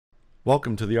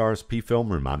Welcome to the RSP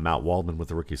Film Room. I'm Matt Waldman with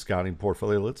the Rookie Scouting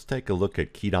Portfolio. Let's take a look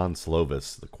at Kedon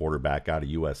Slovis, the quarterback out of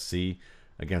USC,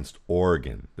 against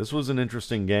Oregon. This was an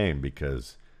interesting game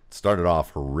because it started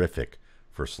off horrific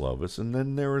for Slovis, and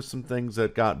then there were some things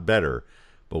that got better.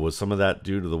 But was some of that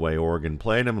due to the way Oregon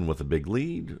played him and with a big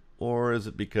lead, or is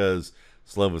it because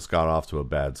Slovis got off to a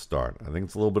bad start? I think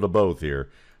it's a little bit of both here.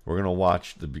 We're going to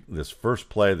watch this first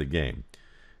play of the game,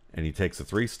 and he takes a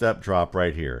three-step drop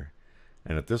right here.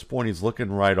 And at this point, he's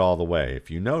looking right all the way. If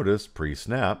you notice,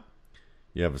 pre-snap,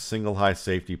 you have a single high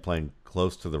safety playing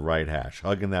close to the right hash,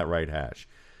 hugging that right hash.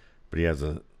 But he has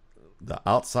the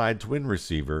outside twin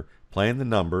receiver playing the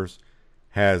numbers,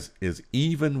 is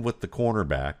even with the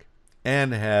cornerback,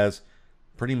 and has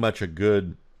pretty much a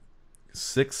good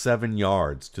 6-7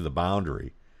 yards to the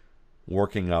boundary,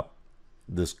 working up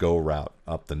this go route,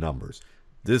 up the numbers.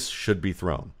 This should be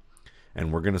thrown.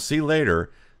 And we're going to see later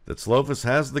that Slovis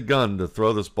has the gun to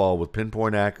throw this ball with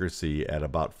pinpoint accuracy at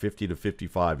about 50 to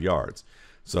 55 yards.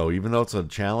 So even though it's a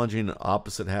challenging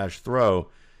opposite hash throw,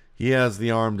 he has the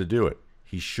arm to do it.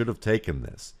 He should have taken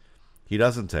this. He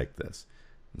doesn't take this.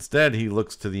 Instead, he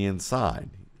looks to the inside.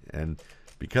 And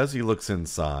because he looks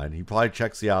inside, he probably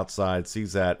checks the outside,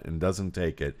 sees that, and doesn't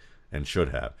take it, and should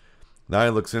have. Now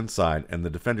he looks inside, and the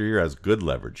defender here has good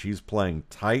leverage. He's playing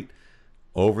tight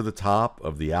over the top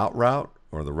of the out route,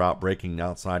 or the route breaking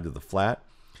outside to the flat,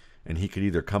 and he could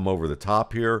either come over the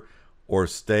top here or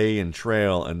stay and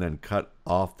trail and then cut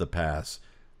off the pass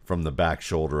from the back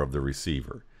shoulder of the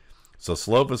receiver. So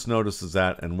Slovis notices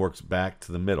that and works back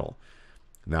to the middle.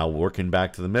 Now working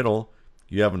back to the middle,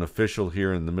 you have an official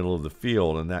here in the middle of the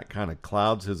field, and that kind of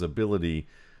clouds his ability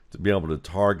to be able to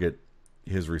target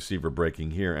his receiver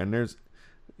breaking here. And there's,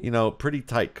 pretty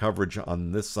tight coverage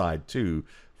on this side too,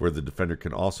 where the defender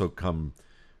can also come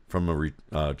from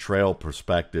a trail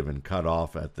perspective and cut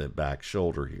off at the back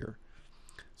shoulder here.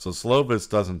 So Slovis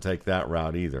doesn't take that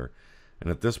route either. And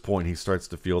at this point, he starts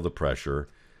to feel the pressure.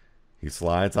 He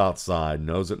slides outside,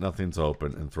 knows that nothing's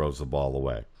open, and throws the ball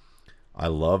away. I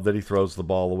love that he throws the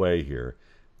ball away here,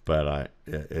 but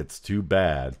it's too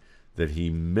bad that he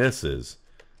misses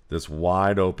this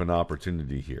wide open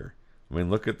opportunity here. I mean,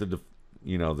 look at the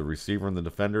receiver and the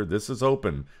defender. This is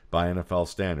open by NFL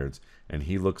standards, and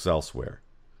he looks elsewhere.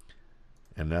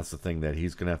 And that's the thing that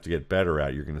he's going to have to get better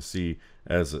at. You're going to see,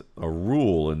 as a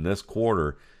rule in this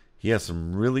quarter, he has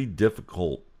some really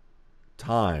difficult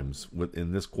times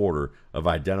in this quarter of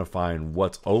identifying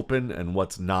what's open and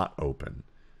what's not open.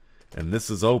 And this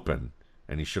is open,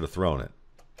 and he should have thrown it.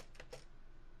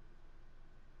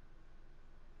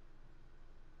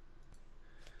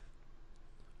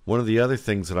 One of the other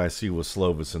things that I see with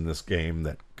Slovis in this game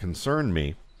that concern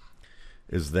me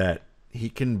is that he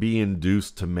can be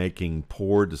induced to making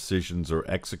poor decisions or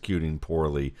executing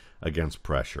poorly against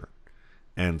pressure.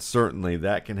 And certainly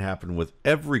that can happen with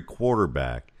every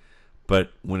quarterback,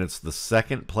 but when it's the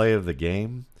second play of the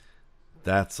game,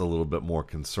 that's a little bit more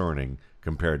concerning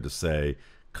compared to, say,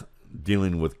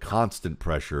 dealing with constant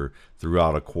pressure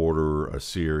throughout a quarter, a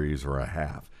series, or a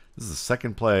half. This is the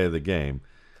second play of the game.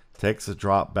 Takes a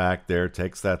drop back there,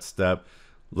 takes that step,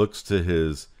 looks to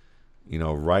his,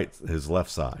 his left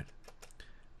side.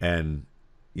 And,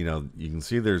 you can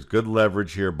see there's good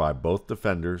leverage here by both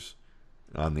defenders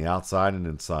on the outside and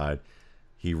inside.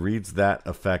 He reads that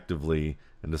effectively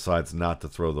and decides not to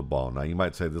throw the ball. Now, you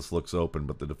might say this looks open,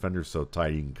 but the defender's so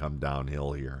tight he can come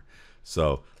downhill here.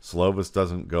 So Slovis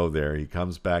doesn't go there. He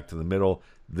comes back to the middle.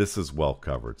 This is well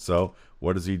covered. So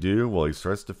what does he do? Well, he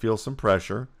starts to feel some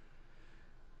pressure,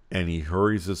 and he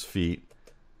hurries his feet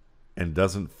and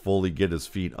doesn't fully get his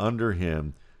feet under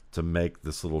him to make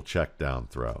this little check down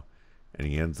throw. And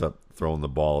he ends up throwing the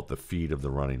ball at the feet of the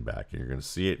running back. And you're going to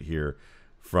see it here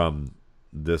from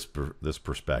this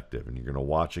perspective. And you're going to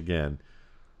watch again.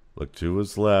 Look to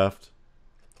his left.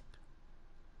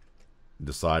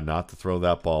 Decide not to throw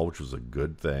that ball, which was a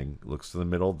good thing. Looks to the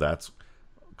middle. That's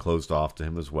closed off to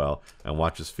him as well. And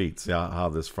watch his feet. See how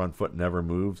this front foot never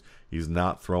moves? He's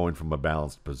not throwing from a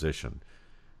balanced position.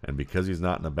 And because he's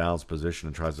not in a balanced position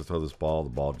and tries to throw this ball,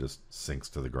 the ball just sinks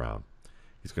to the ground.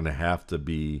 He's going to have to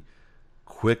be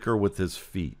quicker with his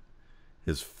feet.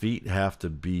 His feet have to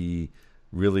be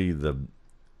really the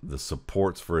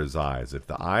supports for his eyes. If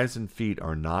the eyes and feet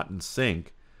are not in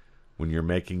sync when you're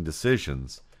making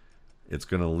decisions, it's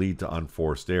going to lead to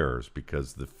unforced errors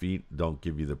because the feet don't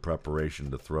give you the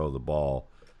preparation to throw the ball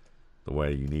the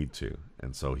way you need to.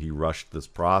 And so he rushed this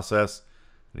process,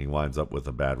 and he winds up with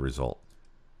a bad result.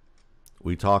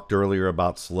 We talked earlier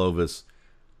about Slovis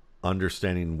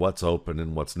understanding what's open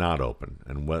and what's not open,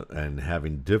 and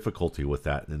having difficulty with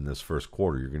that in this first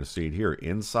quarter. You're going to see it here.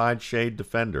 Inside shade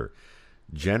defender.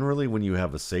 Generally, when you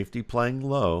have a safety playing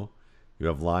low, you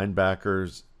have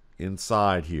linebackers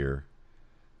inside here.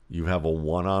 You have a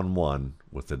one-on-one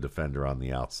with the defender on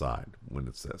the outside when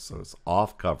it's this. So it's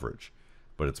off coverage,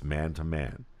 but it's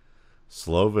man-to-man.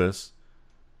 Slovis,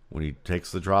 when he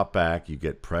takes the drop back, you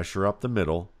get pressure up the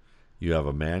middle. You have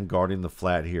a man guarding the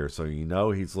flat here, so you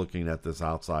know he's looking at this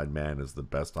outside man as the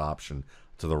best option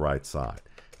to the right side.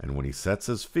 And when he sets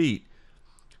his feet,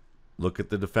 look at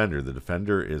the defender. The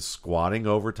defender is squatting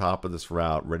over top of this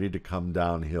route, ready to come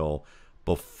downhill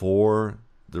before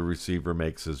the receiver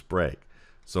makes his break.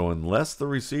 So unless the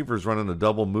receiver's running a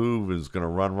double move and is going to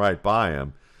run right by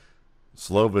him,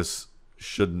 Slovis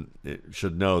should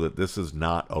know that this is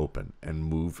not open and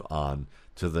move on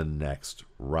to the next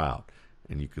route.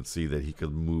 And you can see that he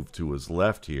could move to his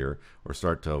left here or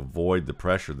start to avoid the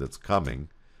pressure that's coming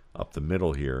up the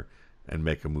middle here and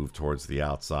make a move towards the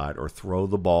outside or throw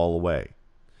the ball away.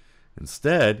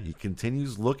 Instead, he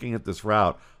continues looking at this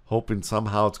route, hoping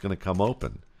somehow it's going to come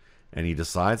open. And he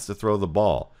decides to throw the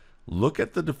ball. Look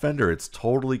at the defender. It's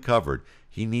totally covered.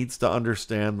 He needs to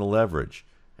understand the leverage.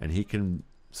 And he can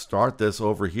start this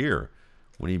over here.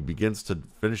 When he begins to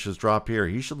finish his drop here,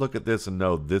 he should look at this and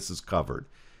know this is covered.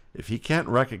 If he can't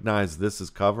recognize this is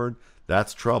covered,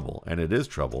 that's trouble. And it is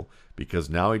trouble because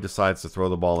now he decides to throw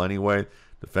the ball anyway.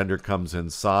 Defender comes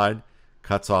inside,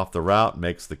 cuts off the route,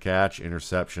 makes the catch,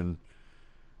 interception,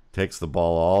 takes the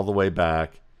ball all the way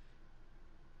back.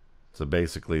 So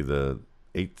basically the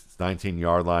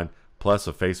 19-yard line plus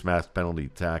a face mask penalty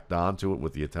tacked onto it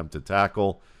with the attempted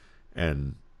tackle.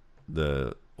 And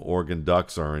the Oregon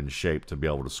Ducks are in shape to be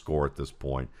able to score at this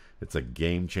point. It's a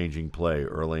game-changing play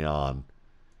early on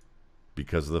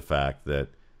because of the fact that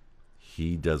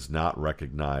he does not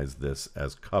recognize this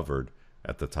as covered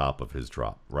at the top of his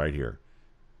drop right here.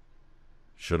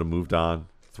 Should have moved on,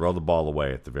 throw the ball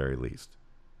away at the very least.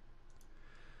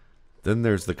 Then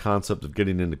there's the concept of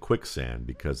getting into quicksand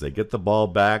because they get the ball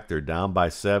back, they're down by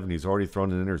 7. He's already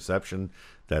thrown an interception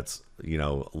that's,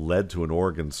 led to an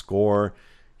Oregon score.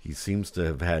 He seems to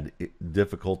have had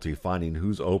difficulty finding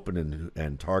who's open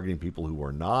and targeting people who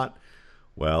are not.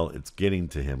 Well, it's getting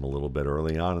to him a little bit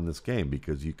early on in this game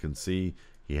because you can see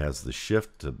he has the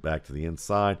shift back to the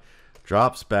inside,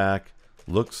 drops back,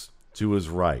 looks to his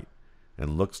right,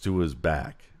 and looks to his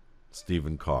back,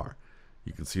 Stephen Carr.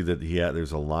 You can see that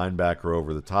there's a linebacker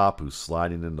over the top who's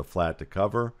sliding into flat to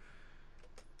cover,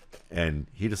 and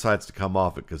he decides to come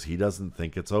off it because he doesn't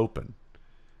think it's open.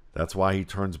 That's why he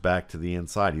turns back to the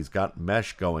inside. He's got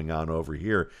mesh going on over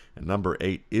here, and number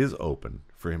 8 is open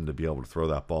for him to be able to throw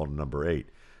that ball to number 8.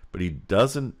 But he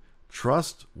doesn't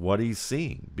trust what he's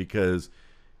seeing because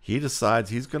he decides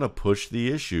he's going to push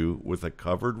the issue with a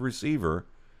covered receiver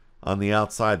on the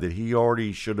outside that he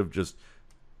already should have just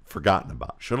forgotten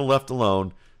about. Should have left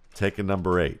alone, taken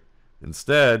number 8.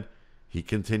 Instead, he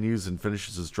continues and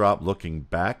finishes his drop looking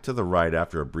back to the right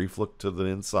after a brief look to the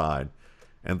inside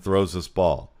and throws this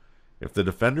ball. If the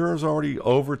defender is already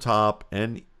over top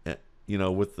and,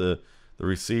 with the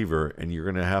receiver and you're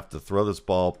going to have to throw this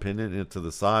ball, pin it into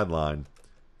the sideline,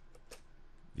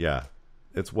 yeah,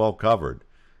 it's well covered.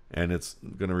 And it's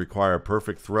going to require a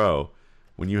perfect throw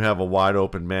when you have a wide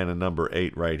open man in number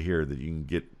 8 right here that you can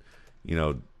get,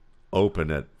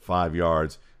 open at 5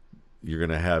 yards. You're going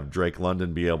to have Drake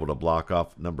London be able to block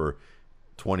off number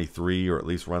 23 or at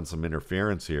least run some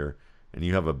interference here. And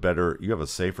you have a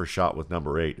safer shot with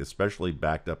number 8, especially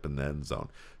backed up in the end zone.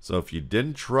 So if you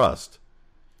didn't trust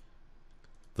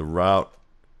the route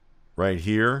right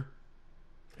here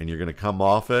and you're going to come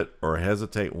off it or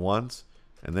hesitate once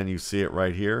and then you see it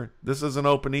right here, this isn't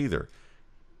open either.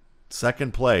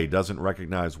 Second play doesn't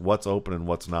recognize what's open and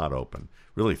what's not open.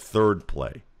 Really, third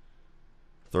play.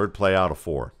 Third play out of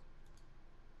 4.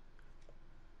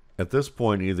 At this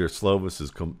point, either Slovis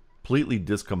is completely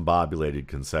discombobulated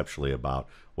conceptually about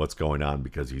what's going on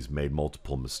because he's made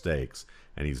multiple mistakes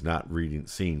and he's not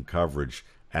seeing coverage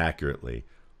accurately,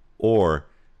 or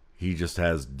he just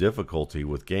has difficulty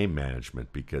with game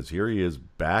management because here he is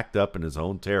backed up in his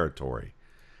own territory.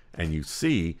 And you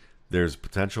see there's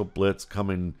potential blitz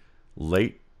coming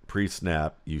late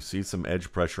pre-snap. You see some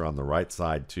edge pressure on the right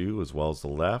side too, as well as the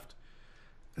left.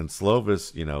 And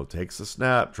Slovis, takes the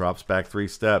snap, drops back 3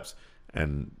 steps,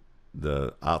 and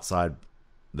the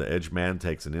edge man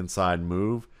takes an inside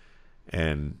move,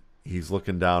 and he's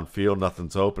looking downfield.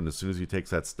 Nothing's open. As soon as he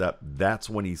takes that step, that's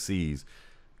when he sees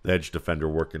the edge defender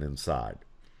working inside.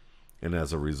 And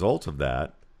as a result of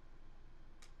that,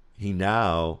 he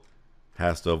now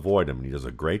has to avoid him. And he does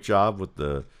a great job with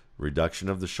the reduction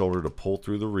of the shoulder to pull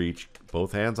through the reach,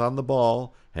 both hands on the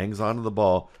ball, hangs onto the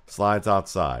ball, slides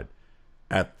outside.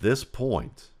 At this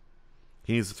point,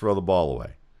 he needs to throw the ball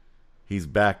away. He's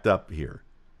backed up here.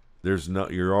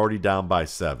 You're already down by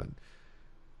 7,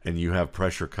 and you have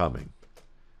pressure coming.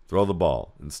 Throw the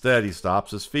ball. Instead, he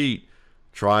stops his feet,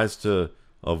 tries to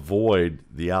avoid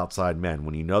the outside man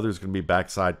when you know there's going to be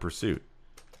backside pursuit.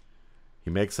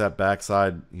 He makes that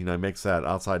backside, makes that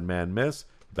outside man miss.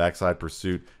 Backside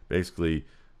pursuit basically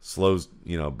slows,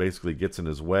 basically gets in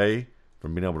his way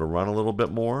from being able to run a little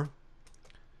bit more.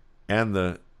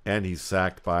 And he's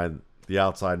sacked by the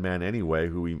outside man anyway,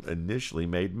 who he initially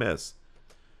made miss,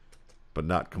 but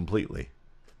not completely.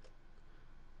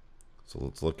 So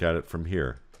let's look at it from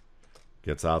here.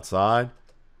 Gets outside.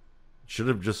 Should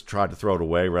have just tried to throw it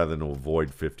away rather than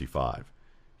avoid 55.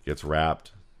 Gets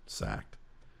wrapped, sacked.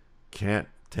 Can't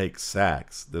take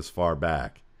sacks this far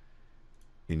back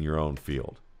in your own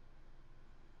field.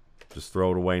 Just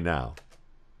throw it away now.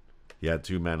 He had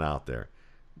 2 men out there.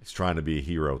 He's trying to be a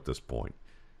hero at this point.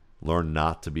 Learn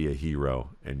not to be a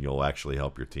hero, and you'll actually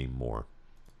help your team more.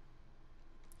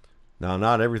 Now,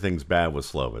 not everything's bad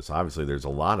with Slovis. Obviously, there's a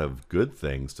lot of good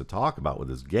things to talk about with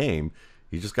his game.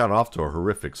 He just got off to a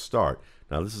horrific start.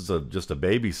 Now, this is just a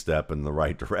baby step in the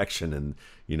right direction, and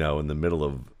in the middle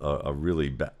of a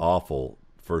really awful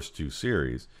first 2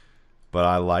 series. But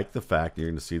I like the fact you're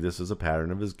going to see this as a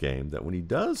pattern of his game, that when he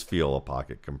does feel a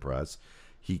pocket compress,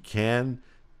 he can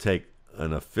take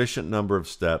an efficient number of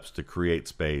steps to create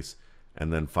space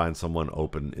and then find someone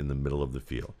open in the middle of the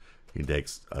field. He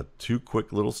takes a 2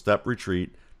 quick little step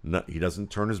retreat. He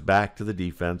doesn't turn his back to the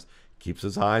defense, keeps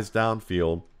his eyes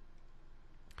downfield,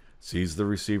 sees the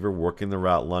receiver working the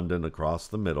route London across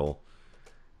the middle,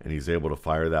 and he's able to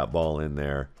fire that ball in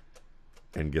there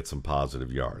and get some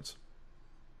positive yards.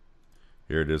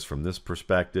 Here it is from this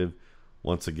perspective.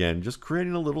 Once again, just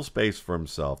creating a little space for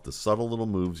himself, the subtle little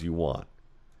moves you want.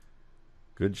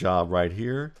 Good job right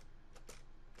here.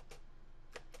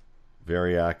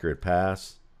 Very accurate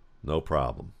pass. No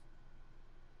problem.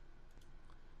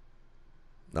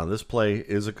 Now this play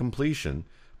is a completion,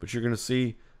 but you're going to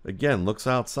see, again, looks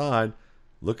outside.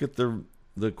 Look at the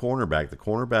cornerback. The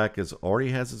cornerback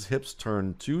already has his hips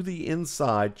turned to the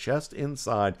inside, chest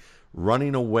inside,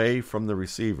 running away from the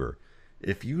receiver.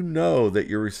 If you know that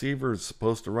your receiver is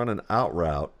supposed to run an out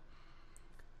route,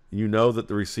 you know that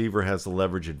the receiver has the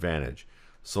leverage advantage.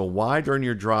 So why during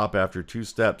your drop after 2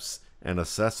 steps and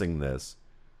assessing this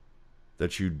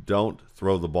that you don't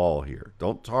throw the ball here?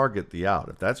 Don't target the out.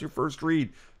 If that's your first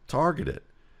read, target it.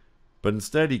 But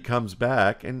instead he comes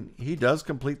back and he does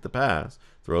complete the pass.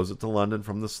 Throws it to London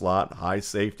from the slot. High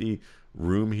safety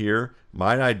room here.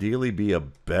 Might ideally be a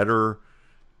better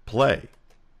play.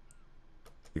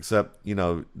 Except,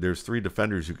 there's 3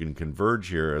 defenders who can converge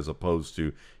here as opposed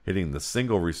to hitting the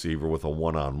single receiver with a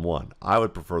one-on-one. I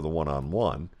would prefer the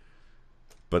one-on-one,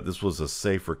 but this was a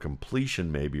safer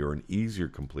completion maybe, or an easier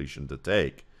completion to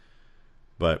take.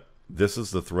 But this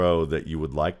is the throw that you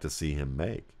would like to see him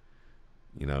make.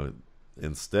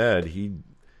 Instead,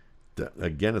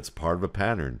 again, it's part of a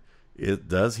pattern.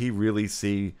 Does he really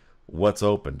see what's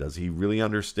open? Does he really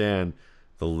understand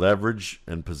the leverage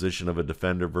and position of a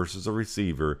defender versus a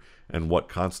receiver, and what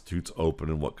constitutes open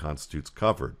and what constitutes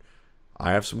covered?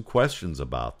 I have some questions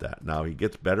about that. Now, he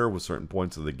gets better with certain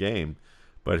points of the game,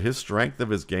 but his strength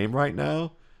of his game right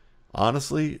now,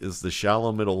 honestly, is the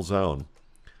shallow middle zone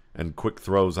and quick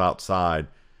throws outside,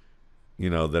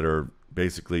 that are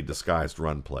basically disguised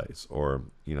run plays, or,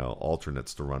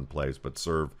 alternates to run plays, but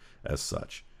serve as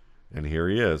such. And here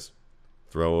he is,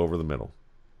 throw over the middle.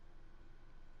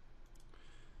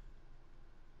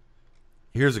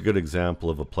 Here's a good example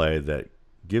of a play that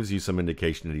gives you some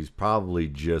indication that he's probably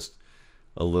just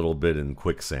a little bit in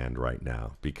quicksand right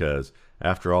now, because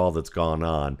after all that's gone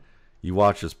on, you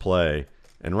watch this play,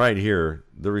 and right here,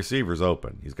 the receiver's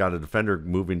open. He's got a defender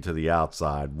moving to the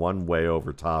outside, one way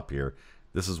over top here.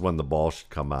 This is when the ball should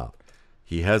come out.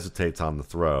 He hesitates on the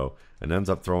throw and ends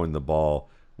up throwing the ball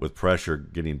with pressure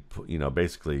getting,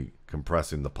 basically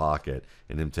compressing the pocket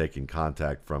and him taking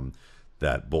contact from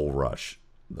that bull rush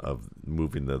of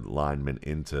moving the lineman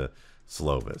into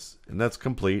Slovis. And that's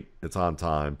complete. It's on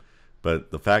time.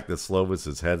 But the fact that Slovis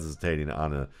is hesitating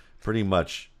on a pretty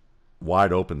much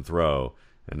wide open throw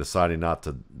and deciding not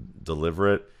to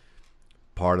deliver it,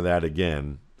 part of that,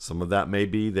 again, some of that may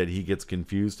be that he gets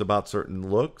confused about certain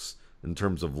looks in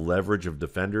terms of leverage of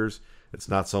defenders. It's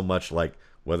not so much like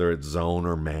whether it's zone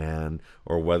or man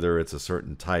or whether it's a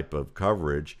certain type of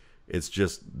coverage. It's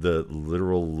just the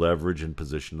literal leverage and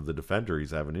position of the defender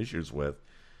he's having issues with,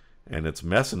 and it's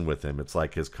messing with him. It's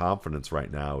like his confidence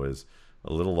right now is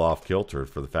a little off kilter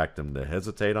for the fact of him to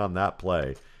hesitate on that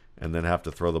play and then have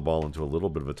to throw the ball into a little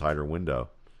bit of a tighter window.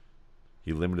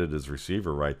 He limited his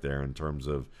receiver right there in terms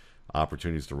of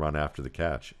opportunities to run after the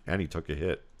catch, and he took a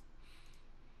hit.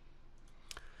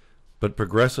 But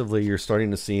progressively, you're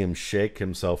starting to see him shake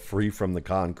himself free from the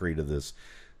concrete of this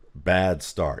bad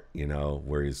start, you know,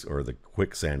 where he's, or the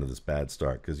quicksand of this bad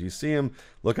start, because you see him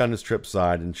look on his trip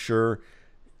side, and sure,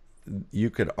 you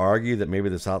could argue that maybe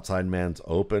this outside man's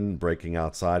open, breaking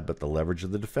outside, but the leverage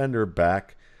of the defender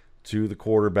back to the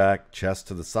quarterback, chest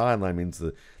to the sideline, means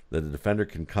that the defender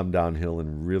can come downhill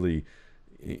and really,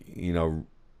 you know,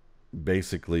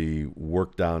 basically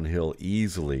work downhill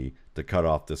easily to cut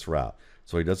off this route.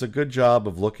 So he does a good job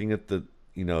of looking at the,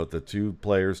 you know, the two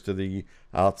players to the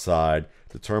outside,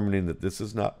 determining that this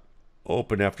is not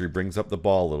open after he brings up the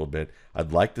ball a little bit.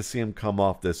 I'd like to see him come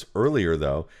off this earlier,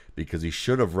 though, because he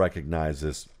should have recognized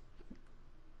this.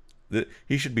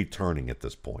 He should be turning at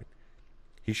this point.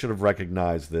 He should have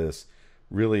recognized this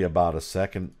really about a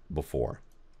second before.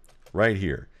 Right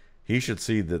here. He should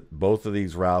see that both of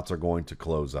these routes are going to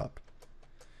close up.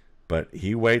 But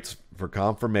he waits for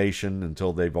confirmation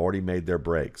until they've already made their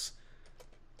breaks.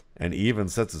 And even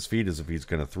sets his feet as if he's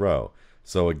going to throw.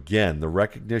 So again, the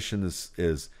recognition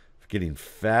is getting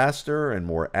faster and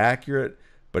more accurate,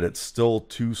 but it's still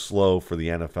too slow for the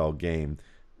NFL game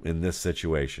in this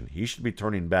situation. He should be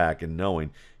turning back and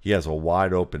knowing he has a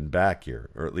wide open back here,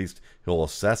 or at least he'll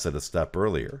assess it a step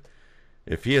earlier.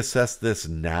 If he assessed this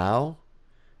now,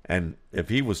 and if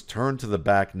he was turned to the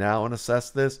back now and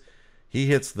assessed this, he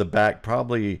hits the back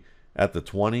probably at the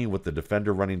 20 with the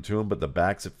defender running to him, but the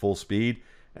back's at full speed,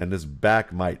 and this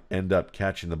back might end up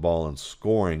catching the ball and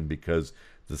scoring because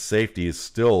the safety is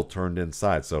still turned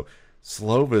inside. So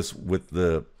Slovis, with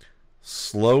the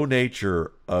slow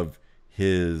nature of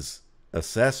his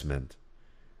assessment,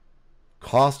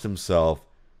 cost himself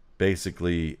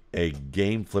basically a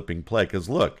game-flipping play. Because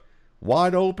look,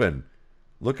 wide open.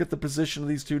 Look at the position of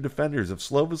these two defenders. If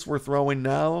Slovis were throwing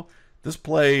now, this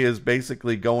play is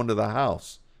basically going to the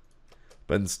house.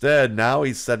 But instead, now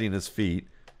he's setting his feet,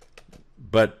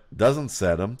 but doesn't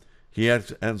set them. He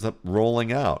ends up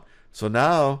rolling out. So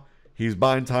now he's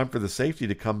buying time for the safety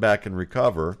to come back and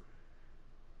recover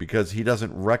because he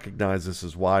doesn't recognize this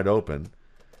as wide open,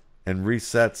 and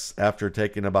resets after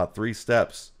taking about 3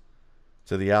 steps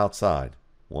to the outside.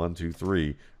 1, 2,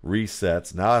 3.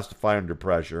 Resets. Now has to fight under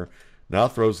pressure. Now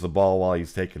throws the ball while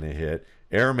he's taking a hit.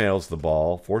 Airmails the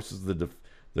ball. Forces the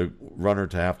runner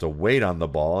to have to wait on the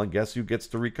ball. And guess who gets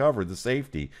to recover? The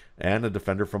safety and a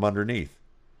defender from underneath.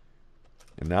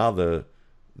 And now the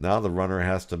runner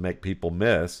has to make people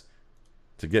miss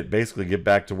to basically get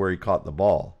back to where he caught the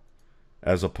ball.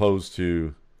 As opposed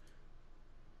to,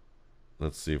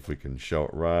 let's see if we can show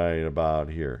it right about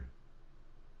here.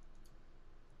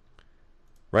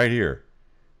 Right here.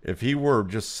 If he were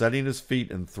just setting his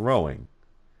feet and throwing,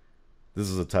 this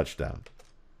is a touchdown.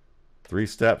 3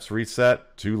 steps,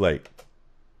 reset, too late.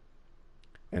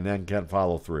 And then can't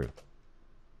follow through.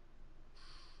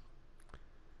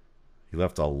 He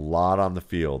left a lot on the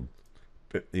field.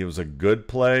 It was a good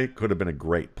play, could have been a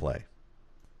great play.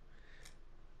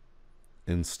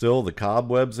 And still the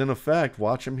cobweb's in effect.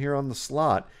 Watch him here on the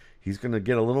slot. He's going to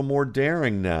get a little more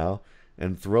daring now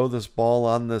and throw this ball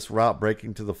on this route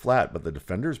breaking to the flat, but the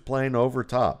defender's playing over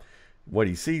top. What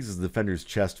he sees is the defender's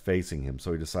chest facing him,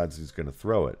 so he decides he's going to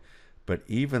throw it. But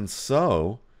even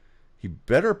so, he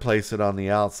better place it on the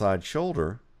outside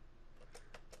shoulder.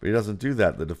 But he doesn't do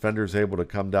that. The defender's able to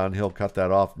come downhill, cut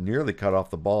that off, nearly cut off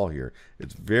the ball here.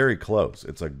 It's very close.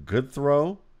 It's a good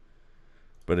throw,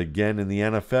 but again, in the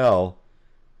NFL,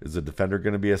 is the defender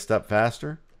going to be a step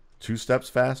faster? 2 steps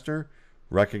faster?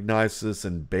 Recognize this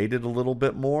and bait it a little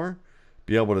bit more?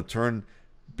 Be able to turn,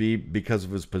 because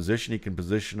of his position, he can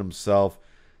position himself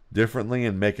differently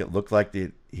and make it look like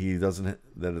that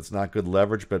it's not good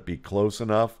leverage, but be close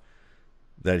enough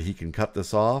that he can cut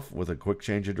this off with a quick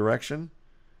change of direction?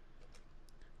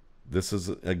 This is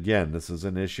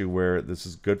an issue where this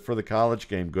is good for the college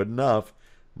game, good enough,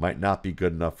 might not be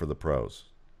good enough for the pros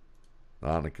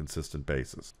on a consistent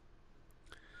basis.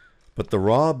 But the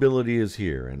raw ability is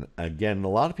here. And again, a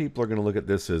lot of people are going to look at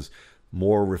this as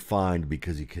more refined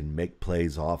because you can make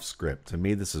plays off script. To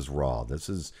me, this is raw. This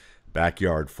is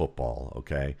backyard football,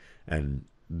 okay? And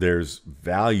there's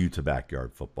value to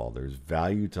backyard football. There's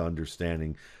value to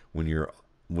understanding when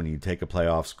you take a play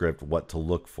off script, what to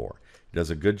look for. He does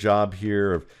a good job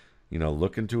here of,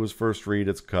 looking to his first read,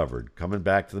 it's covered. Coming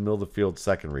back to the middle of the field,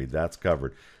 second read, that's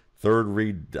covered. Third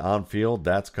read on field,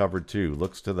 that's covered too.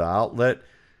 Looks to the outlet,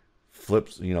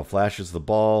 flips, flashes the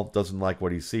ball, doesn't like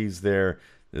what he sees there.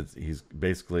 He's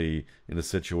basically in a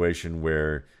situation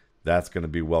where that's going to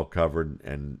be well covered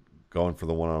and going for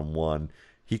the one-on-one.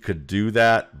 He could do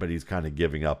that, but he's kind of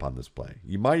giving up on this play.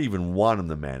 You might even want him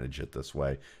to manage it this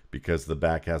way because the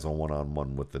back has a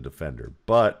one-on-one with the defender.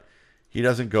 But he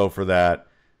doesn't go for that,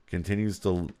 continues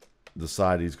to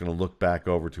decide he's going to look back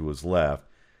over to his left.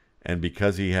 And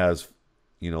because he has,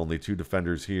 only two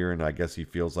defenders here, and I guess he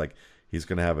feels like he's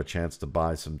going to have a chance to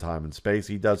buy some time and space,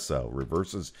 he does so.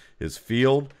 Reverses his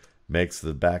field, makes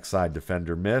the backside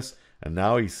defender miss, and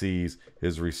now he sees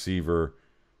his receiver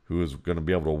who is going to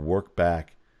be able to work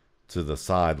back to the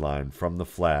sideline from the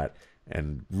flat,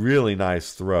 and really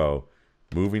nice throw,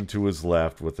 moving to his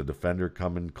left with the defender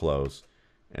coming close,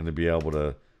 and to be able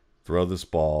to throw this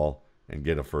ball and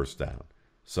get a first down.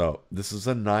 So this is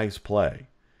a nice play.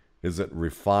 Is it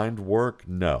refined work?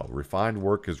 No. Refined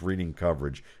work is reading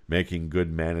coverage, making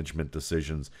good management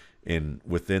decisions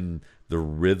within the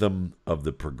rhythm of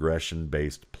the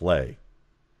progression-based play.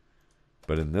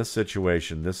 But in this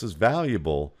situation, this is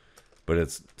valuable,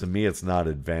 but to me, it's not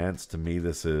advanced. To me,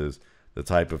 this is the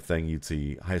type of thing you'd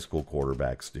see high school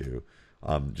quarterbacks do,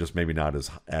 just maybe not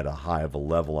as at a high of a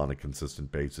level on a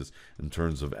consistent basis in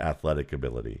terms of athletic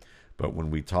ability. But when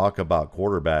we talk about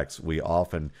quarterbacks, we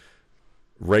often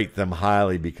rate them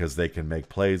highly because they can make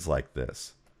plays like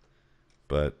this.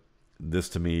 But this,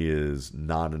 to me, is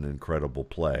not an incredible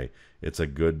play. It's a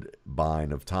good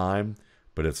buying of time,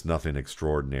 but it's nothing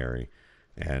extraordinary.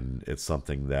 And it's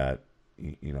something that,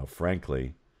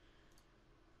 frankly,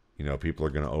 people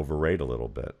are going to overrate a little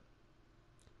bit.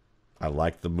 I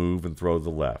like the move and throw to the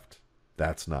left.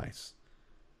 That's nice.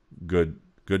 Good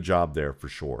job there for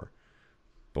sure.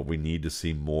 But we need to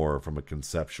see more from a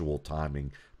conceptual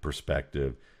timing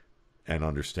perspective and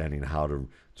understanding how to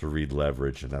read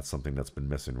leverage, and that's something that's been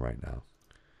missing right now.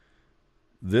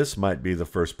 This might be the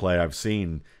first play I've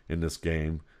seen in this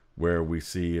game where we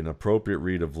see an appropriate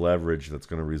read of leverage that's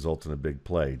going to result in a big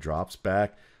play. Drops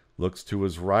back, looks to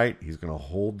his right. He's going to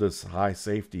hold this high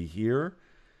safety here,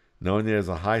 knowing there's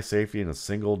a high safety and a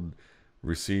single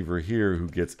receiver here who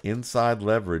gets inside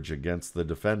leverage against the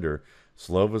defender.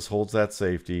 Slovis holds that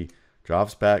safety,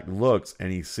 drops back, looks,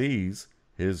 and he sees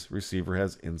his receiver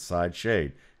has inside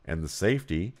shade. And the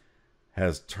safety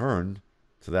has turned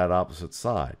to that opposite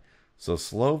side. So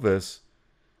Slovis,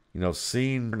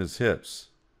 seeing his hips.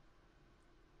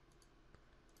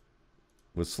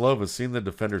 With Slovis seeing the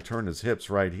defender turn his hips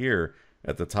right here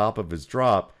at the top of his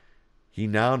drop, he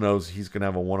now knows he's going to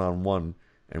have a one-on-one.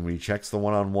 And when he checks the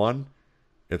one-on-one,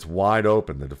 it's wide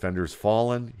open. The defender's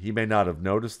fallen. He may not have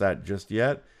noticed that just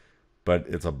yet, but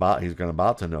he's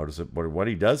about to notice it. But what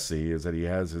he does see is that he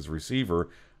has his receiver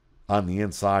on the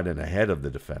inside and ahead of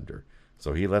the defender.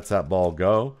 So he lets that ball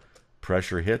go.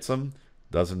 Pressure hits him.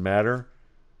 Doesn't matter.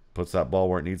 Puts that ball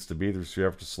where it needs to be. The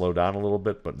receiver has to slow down a little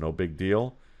bit, but no big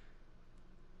deal.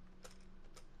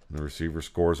 And the receiver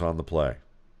scores on the play.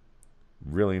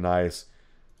 Really nice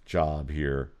job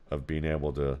here of being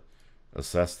able to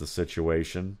assess the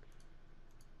situation.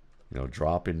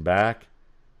 Dropping back,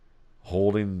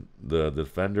 holding the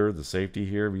defender, the safety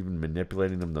here, even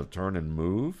manipulating him to turn and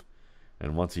move.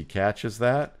 And once he catches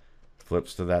that,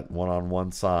 flips to that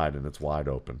one-on-one side, and it's wide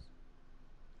open.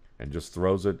 And just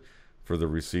throws it for the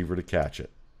receiver to catch it.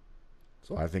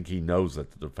 So I think he knows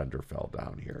that the defender fell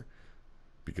down here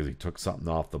because he took something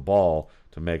off the ball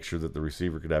to make sure that the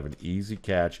receiver could have an easy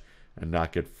catch and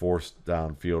not get forced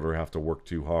downfield or have to work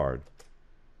too hard.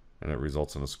 And it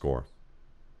results in a score.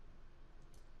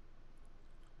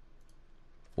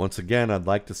 Once again, I'd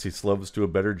like to see Slovis do a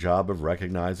better job of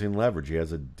recognizing leverage. He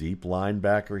has a deep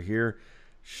linebacker here,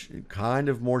 kind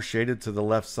of more shaded to the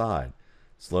left side.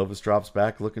 Slovis drops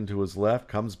back, looking to his left,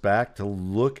 comes back to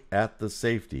look at the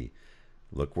safety.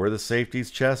 Look where the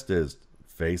safety's chest is,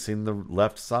 facing the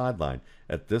left sideline.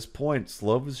 At this point,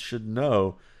 Slovis should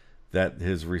know that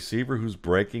his receiver who's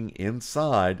breaking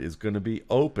inside is going to be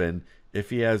open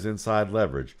if he has inside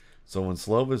leverage. So when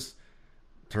Slovis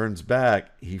turns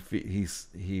back,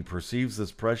 he perceives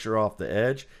this pressure off the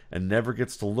edge and never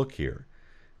gets to look here.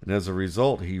 And as a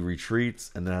result, he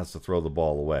retreats and then has to throw the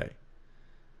ball away.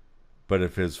 But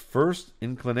if his first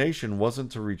inclination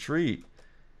wasn't to retreat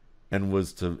and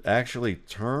was to actually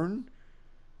turn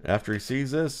after he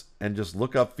sees this and just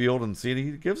look upfield and see it,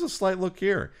 he gives a slight look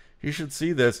here. He should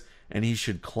see this and he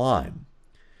should climb.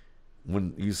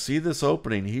 When you see this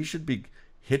opening, he should be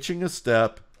hitching a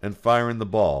step and firing the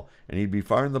ball. And he'd be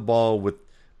firing the ball with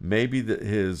maybe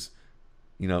his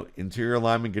interior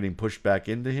lineman getting pushed back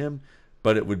into him,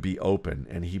 but it would be open.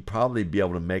 And he'd probably be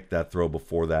able to make that throw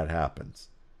before that happens.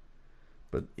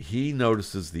 But he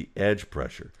notices the edge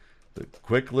pressure. The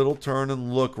quick little turn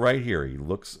and look right here. He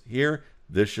looks here.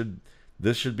 This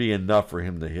should be enough for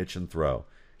him to hitch and throw.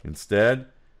 Instead,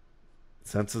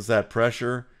 senses that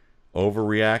pressure,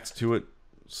 overreacts to it,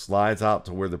 slides out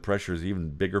to where the pressure is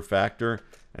even bigger factor,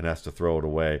 and has to throw it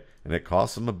away. And it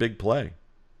costs him a big play.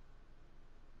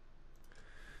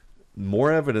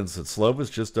 More evidence that Slovis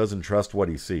just doesn't trust what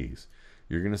he sees.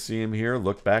 You're going to see him here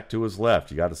look back to his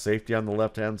left. You got a safety on the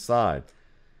left-hand side.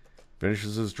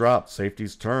 Finishes his drop.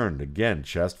 Safety's turned. Again,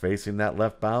 chest facing that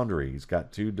left boundary. He's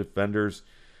got two defenders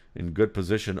in good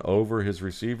position over his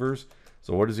receivers.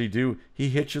 So what does he do? He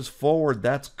hitches forward.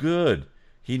 That's good.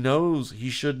 He knows, he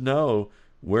should know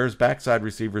where his backside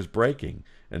receiver's breaking.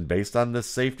 And based on this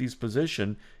safety's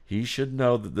position, he should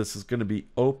know that this is going to be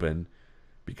open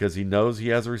because he knows he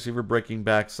has a receiver breaking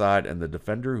backside, and the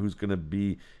defender who's going to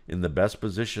be in the best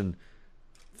position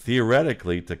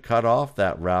theoretically to cut off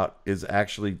that route is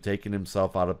actually taking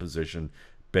himself out of position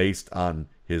based on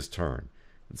his turn.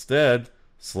 Instead,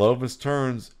 Slovis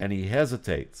turns and he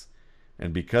hesitates.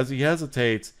 And because he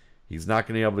hesitates, he's not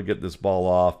going to be able to get this ball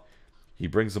off. He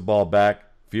brings the ball back,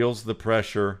 feels the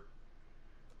pressure,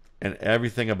 and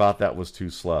everything about that was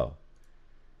too slow.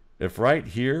 If right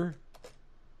here,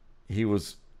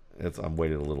 I'm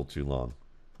waiting a little too long.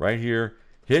 Right here,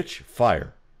 hitch,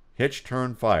 fire. Hitch,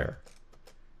 turn, fire.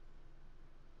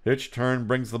 Hitch, turn,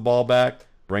 brings the ball back,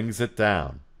 brings it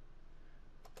down,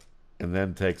 and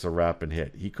then takes a wrap and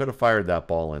hit. He could have fired that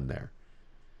ball in there.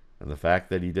 And the fact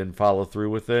that he didn't follow through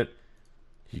with it,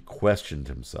 he questioned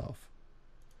himself.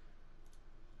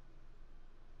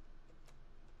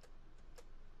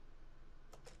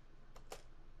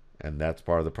 And that's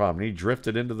part of the problem. He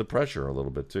drifted into the pressure a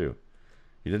little bit too.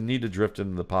 He didn't need to drift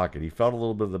into the pocket. He felt a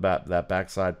little bit of that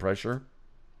backside pressure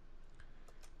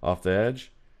off the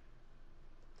edge.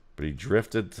 But he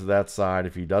drifted to that side.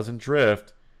 If he doesn't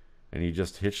drift, and he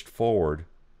just hitched forward,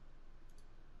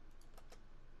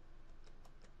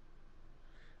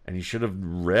 and he should have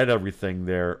read everything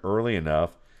there early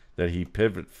enough that he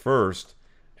pivot first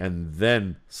and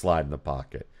then slide in the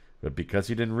pocket. But because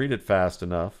he didn't read it fast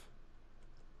enough,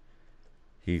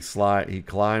 he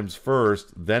climbs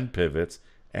first, then pivots,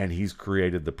 and he's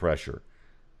created the pressure.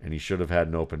 And he should have had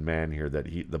an open man here.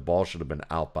 The ball should have been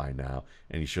out by now,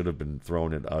 and he should have been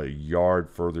thrown it a yard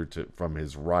further from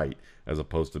his right as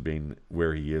opposed to being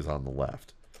where he is on the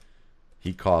left.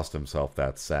 He cost himself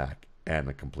that sack and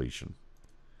a completion.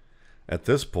 At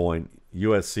this point,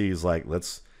 USC is like,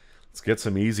 let's get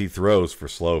some easy throws for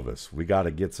Slovis. We got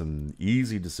to get some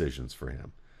easy decisions for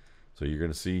him. So you're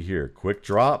going to see here, quick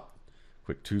drop,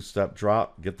 quick two-step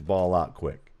drop, get the ball out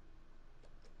quick.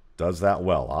 Does that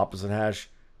well. Opposite hash,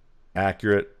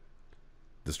 accurate,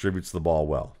 distributes the ball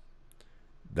well.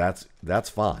 That's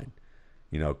fine.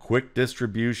 Quick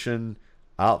distribution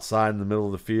outside in the middle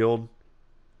of the field,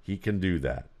 he can do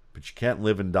that. But you can't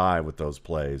live and die with those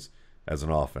plays as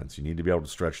an offense. You need to be able to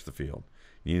stretch the field.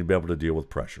 You need to be able to deal with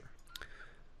pressure.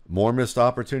 More missed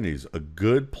opportunities. A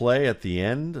good play at the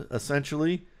end,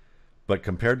 essentially, but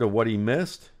compared to what he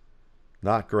missed,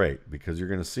 not great, because you're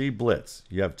going to see blitz.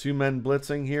 You have two men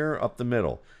blitzing here up the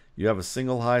middle. You have a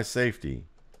single high safety.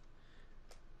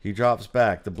 He drops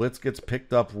back. The blitz gets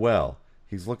picked up well.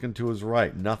 He's looking to his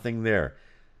right. Nothing there.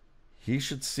 He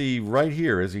should see right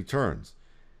here as he turns.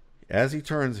 As he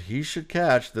turns, he should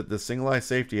catch that the single high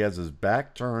safety has his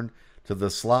back turned to the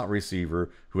slot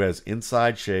receiver who has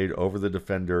inside shade over the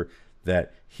defender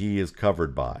that he is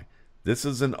covered by. This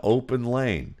is an open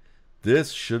lane.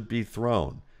 This should be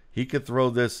thrown. He could throw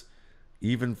this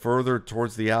even further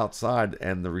towards the outside,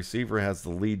 and the receiver has the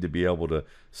lead to be able to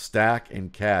stack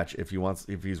and catch if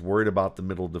he's worried about the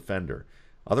middle defender.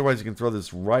 Otherwise, you can throw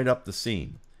this right up the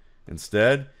seam.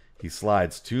 Instead, he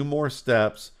slides two more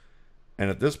steps, and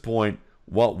at this point,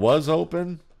 what was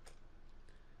open,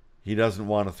 he doesn't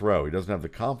want to throw. He doesn't have the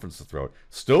confidence to throw it.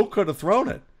 Still could have thrown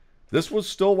it. This was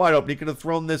still wide open. He could have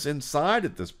thrown this inside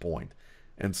at this point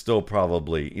and still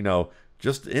probably,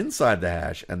 just inside the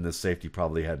hash, and the safety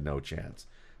probably had no chance.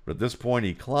 But at this point,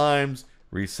 he climbs,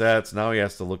 resets. Now he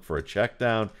has to look for a check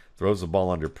down, throws the ball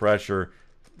under pressure,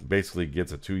 basically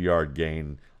gets a 2-yard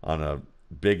gain on a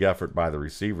big effort by the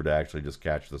receiver to actually just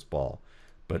catch this ball.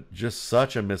 But just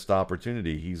such a missed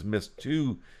opportunity. He's missed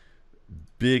three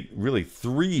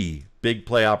big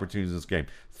play opportunities in this game.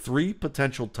 3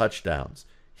 potential touchdowns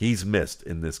he's missed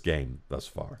in this game thus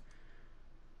far.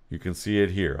 You can see it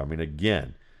here. I mean,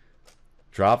 again,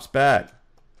 drops back.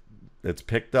 It's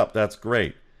picked up. That's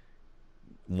great.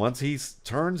 Once he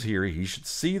turns here, he should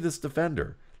see this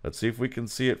defender. Let's see if we can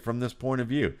see it from this point of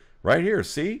view. Right here,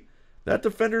 see? That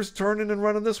defender's turning and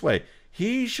running this way.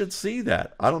 He should see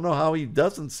that. I don't know how he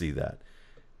doesn't see that.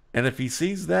 And if he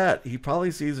sees that, he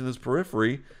probably sees in his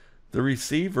periphery the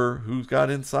receiver who's got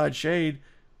inside shade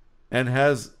and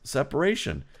has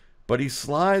separation. But he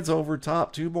slides over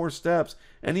top 2 more steps,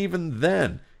 and even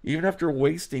then, even after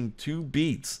wasting 2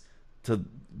 beats to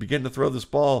begin to throw this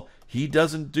ball, he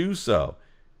doesn't do so.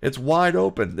 It's wide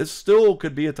open. This still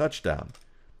could be a touchdown.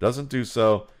 Doesn't do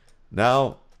so.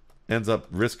 Now ends up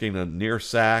risking a near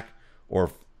sack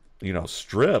or,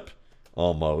 strip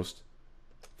almost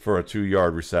for a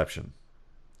 2-yard reception.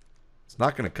 It's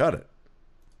not going to cut it.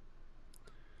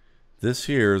 This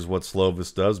here is what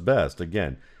Slovis does best.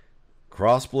 Again,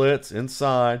 cross blitz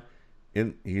inside.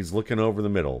 He's looking over the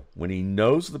middle. When he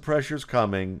knows the pressure's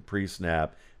coming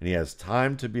pre-snap and he has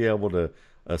time to be able to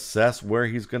assess where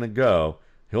he's going to go,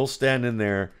 he'll stand in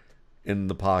there in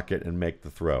the pocket and make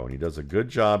the throw. And he does a good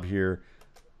job here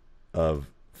of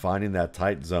finding that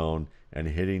tight zone and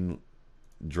hitting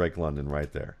Drake London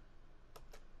right there.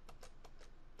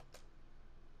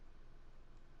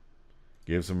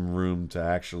 Gives him room to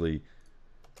actually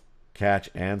catch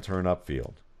and turn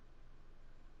upfield.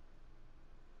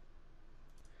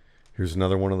 Here's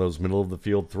another one of those middle of the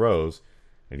field throws,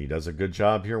 and he does a good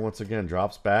job here once again.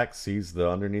 Drops back, sees the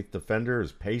underneath defender,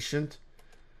 is patient,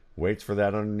 waits for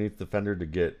that underneath defender to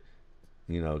get,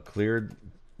 cleared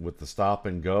with the stop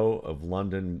and go of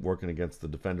London working against the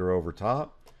defender over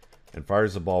top, and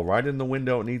fires the ball right in the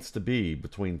window it needs to be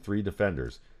between 3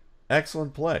 defenders.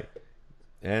 Excellent play.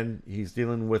 And he's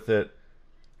dealing with it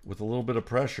with a little bit of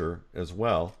pressure as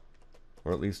well,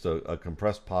 or at least a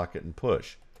compressed pocket and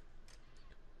push.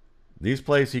 These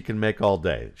plays he can make all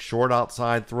day. Short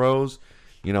outside throws,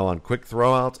 on quick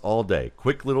throwouts all day.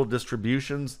 Quick little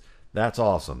distributions, that's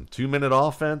awesome. 2-minute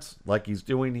offense, like he's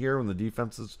doing here when the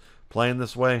defense is playing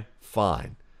this way,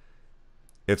 fine.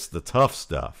 It's the tough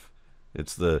stuff.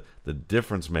 It's the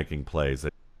difference-making plays.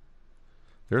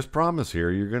 There's promise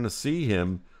here. You're going to see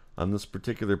him on this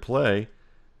particular play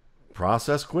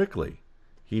process quickly.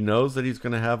 He knows that he's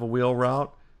going to have a wheel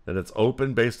route, that it's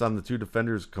open based on the 2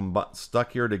 defenders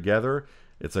stuck here together.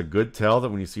 It's a good tell that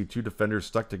when you see 2 defenders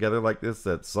stuck together like this,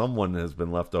 that someone has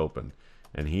been left open.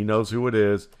 And he knows who it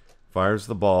is, fires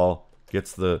the ball,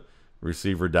 gets the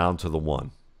receiver down to the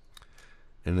 1.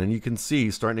 And then you can see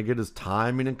he's starting to get his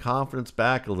timing and confidence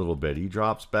back a little bit. He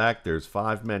drops back. There's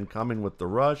 5 men coming with the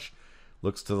rush.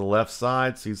 Looks to the left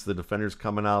side, sees the defenders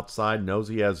coming outside, knows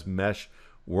he has mesh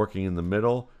working in the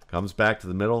middle, comes back to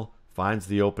the middle, finds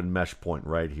the open mesh point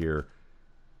right here,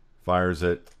 fires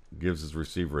it, gives his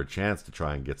receiver a chance to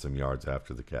try and get some yards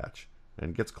after the catch,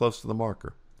 and gets close to the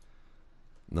marker.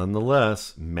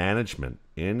 Nonetheless, management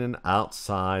in and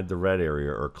outside the red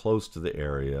area or close to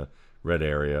the red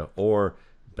area, or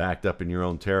backed up in your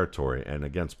own territory. And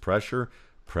against pressure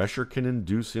can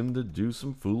induce him to do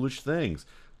some foolish things.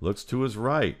 Looks to his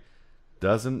right,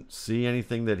 doesn't see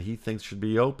anything that he thinks should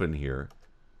be open here.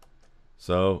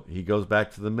 So he goes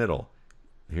back to the middle.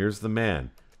 Here's the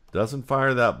man. Doesn't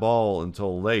fire that ball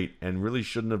until late, and really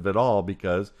shouldn't have at all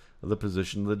because of the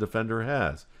position the defender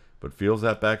has. But feels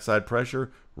that backside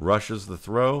pressure, rushes the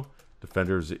throw.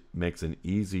 Defender makes an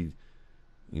easy,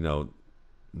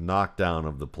 knockdown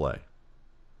of the play.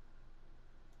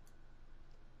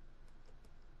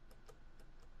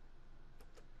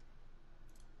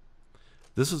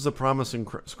 This is a promising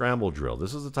scramble drill.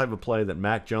 This is the type of play that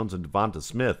Mac Jones and Devonta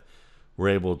Smith were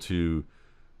able to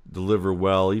deliver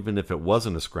well, even if it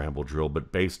wasn't a scramble drill,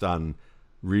 but based on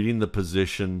reading the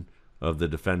position of the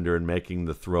defender and making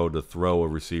the throw to throw a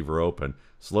receiver open.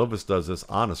 Slovis does this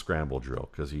on a scramble drill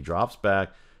because he drops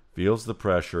back, feels the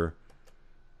pressure,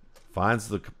 finds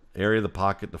the area of the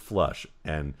pocket to flush,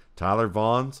 and Tyler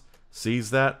Vaughns sees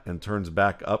that and turns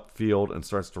back upfield and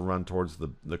starts to run towards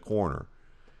the corner.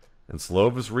 And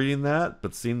Slovis reading that,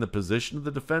 but seeing the position of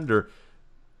the defender,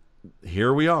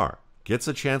 here we are. Gets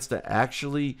a chance to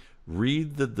actually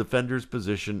read the defender's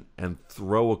position and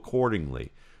throw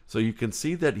accordingly. So you can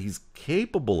see that he's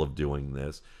capable of doing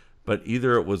this, but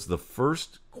either it was the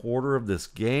first quarter of this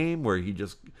game where he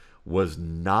just was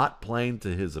not playing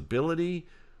to his ability,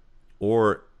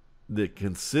 or the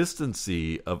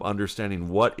consistency of understanding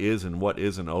what is and what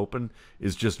isn't open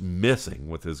is just missing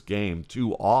with his game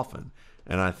too often.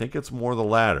 And I think it's more the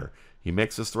latter. He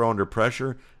makes his throw under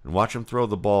pressure, and watch him throw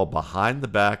the ball behind the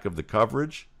back of the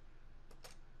coverage.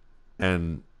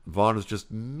 And Vaughn is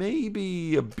just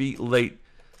maybe a beat late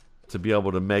to be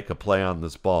able to make a play on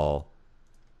this ball,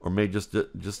 or maybe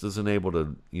just isn't able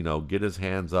to, get his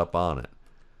hands up on it.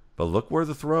 But look where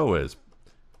the throw is.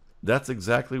 That's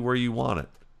exactly where you want it.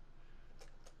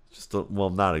 Well,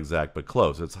 not exact, but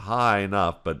close. It's high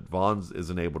enough, but Vaughn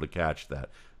isn't able to catch that.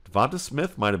 Devonta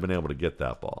Smith might have been able to get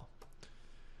that ball.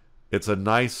 It's a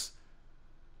nice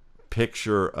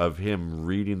picture of him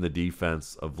reading the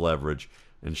defense of leverage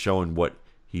and showing what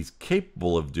he's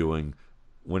capable of doing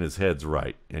when his head's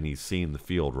right and he's seeing the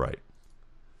field right.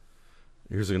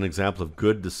 Here's an example of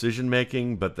good decision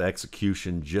making, but the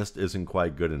execution just isn't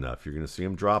quite good enough. You're going to see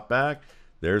him drop back.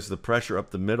 There's the pressure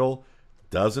up the middle.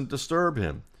 Doesn't disturb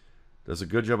him. Does a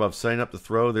good job of setting up the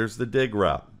throw. There's the dig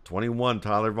route. 21,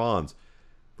 Tyler Vaughns.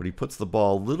 But he puts the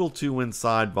ball a little too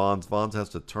inside Vaughns. Vaughns has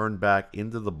to turn back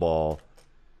into the ball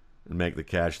and make the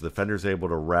catch. The defender's able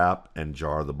to wrap and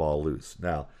jar the ball loose.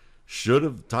 Now,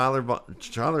 Tyler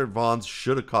Vaughns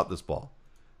should have caught this ball.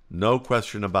 No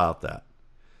question about that.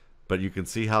 But you can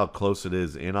see how close it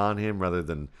is in on him rather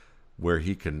than where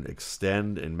he can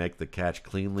extend and make the catch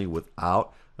cleanly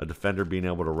without a defender being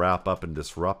able to wrap up and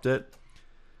disrupt it.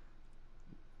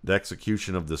 The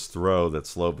execution of this throw that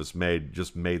Slovis made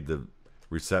just made the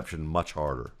reception much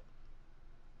harder.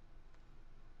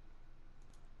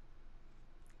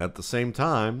 At the same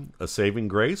time, a saving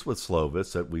grace with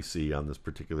Slovis that we see on this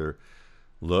particular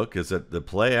look is that the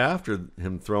play after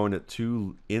him throwing it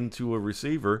into a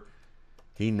receiver,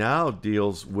 he now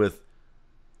deals with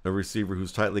a receiver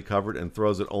who's tightly covered and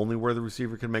throws it only where the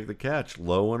receiver can make the catch,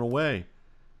 low and away.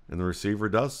 And the receiver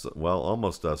does, well,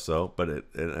 almost does so, but it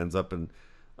ends up in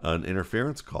an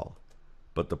interference call.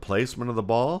 But the placement of the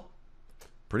ball,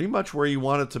 pretty much where you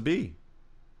want it to be.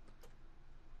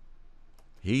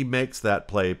 He makes that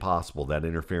play possible, that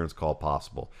interference call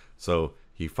possible. So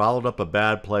he followed up a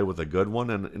bad play with a good one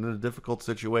and in a difficult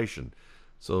situation.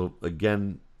 So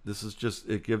again, this is just,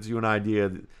 it gives you an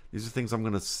idea. These are things I'm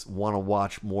going to want to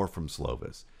watch more from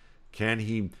Slovis. Can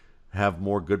he have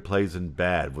more good plays than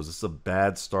bad? Was this a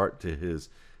bad start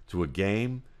to a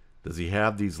game? Does he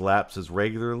have these lapses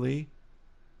regularly?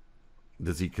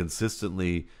 Does he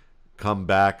consistently come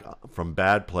back from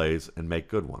bad plays and make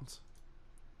good ones?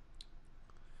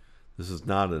 This is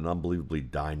not an unbelievably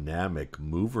dynamic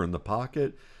mover in the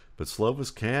pocket, but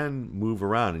Slovis can move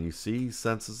around, and you see he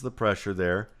senses the pressure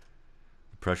there.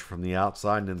 Pressure from the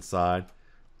outside and inside.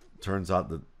 Turns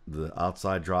out the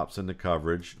outside drops into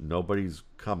coverage. Nobody's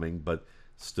coming, but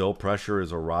still pressure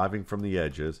is arriving from the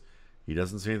edges. He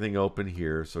doesn't see anything open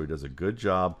here, so he does a good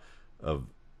job of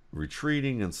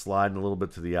retreating and sliding a little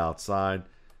bit to the outside.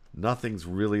 Nothing's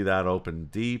really that open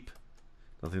deep.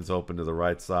 Nothing's open to the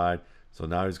right side. So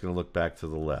now he's going to look back to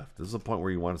the left. This is a point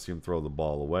where you want to see him throw the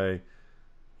ball away.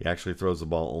 He actually throws the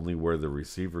ball only where the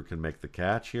receiver can make the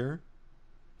catch here.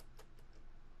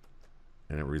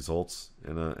 And it results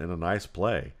in a nice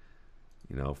play,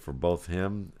 you know, for both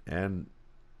him and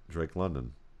Drake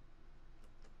London.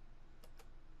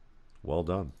 Well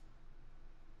done.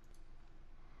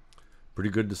 Pretty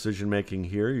good decision making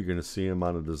here. You're going to see him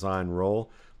on a design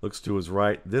roll. Looks to his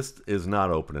right. This is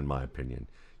not open in my opinion.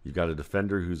 You've got a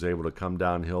defender who's able to come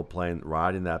downhill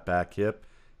riding that back hip.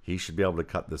 He should be able to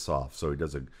cut this off. So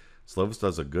Slovis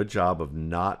does a good job of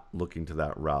not looking to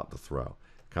that route to throw.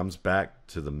 Comes back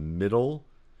to the middle.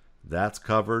 That's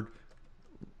covered.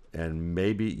 And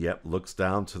maybe, looks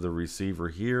down to the receiver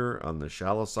here on the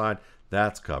shallow side.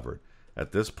 That's covered.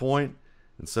 At this point,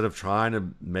 instead of trying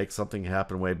to make something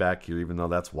happen way back here, even though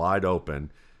that's wide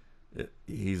open,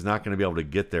 he's not going to be able to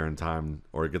get there in time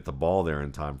or get the ball there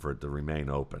in time for it to remain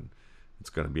open. It's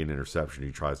going to be an interception.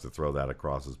 He tries to throw that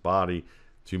across his body.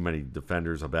 Too many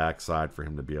defenders a backside for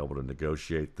him to be able to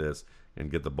negotiate this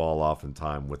and get the ball off in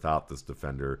time without this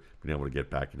defender being able to get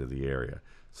back into the area.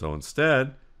 So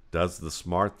instead, does the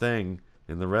smart thing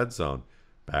in the red zone.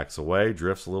 Backs away,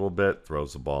 drifts a little bit,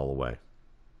 throws the ball away.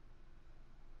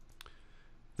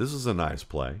 This is a nice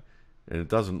play, and it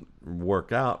doesn't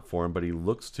work out for him, but he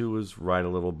looks to his right a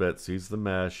little bit, sees the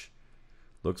mesh,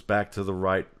 looks back to the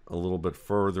right a little bit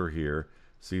further here,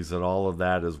 sees that all of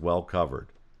that is well covered.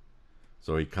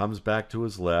 So he comes back to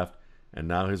his left, and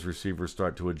now his receivers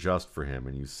start to adjust for him,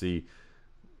 and you see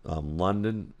Tyler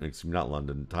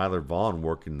Vaughn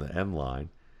working the end line,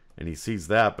 and he sees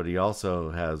that, but he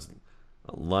also has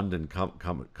London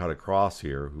cut across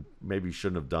here, who maybe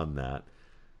shouldn't have done that,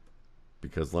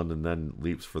 because London then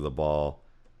leaps for the ball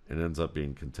and ends up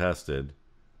being contested,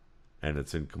 and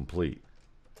it's incomplete.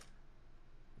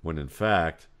 When in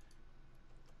fact,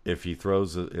 if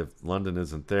London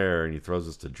isn't there and he throws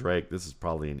this to Drake, this is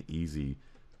probably an easy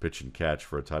pitch and catch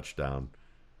for a touchdown,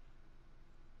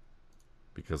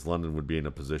 because London would be in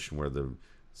a position where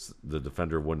the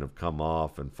defender wouldn't have come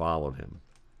off and followed him.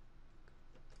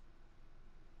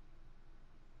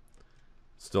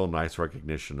 Still nice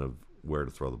recognition of where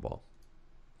to throw the ball.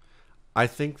 I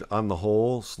think on the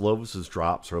whole, Slovis's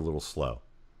drops are a little slow.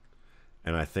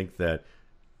 And I think that,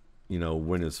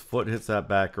 when his foot hits that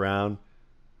back ground,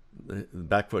 the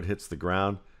back foot hits the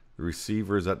ground, the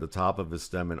receiver is at the top of his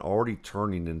stem and already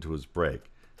turning into his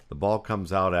break. The ball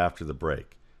comes out after the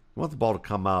break. You want the ball to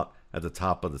come out at the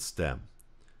top of the stem.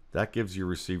 That gives your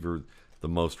receiver the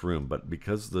most room. But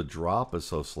because the drop is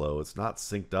so slow, it's not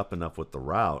synced up enough with the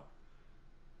route.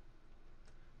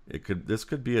 This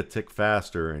could be a tick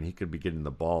faster, and he could be getting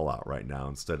the ball out right now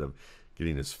instead of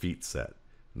getting his feet set.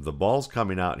 If the ball's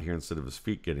coming out here instead of his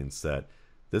feet getting set,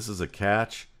 this is a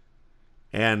catch,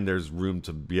 and there's room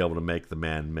to be able to make the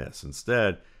man miss.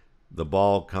 Instead, the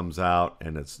ball comes out,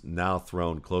 and it's now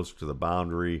thrown closer to the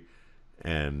boundary,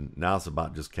 and now it's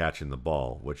about just catching the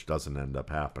ball, which doesn't end up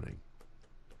happening.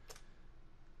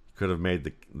 Could have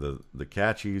made the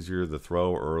catch easier, the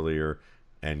throw earlier,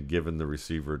 and given the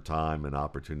receiver time and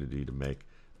opportunity to make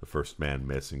the first man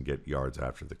miss and get yards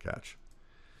after the catch.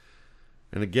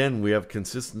 And again, we have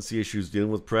consistency issues dealing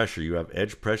with pressure. You have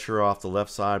edge pressure off the left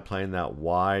side playing that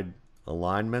wide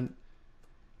alignment.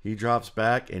 He drops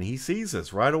back, and he sees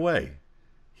this right away.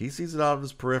 He sees it out of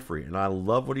his periphery, and I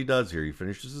love what he does here. He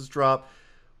finishes his drop,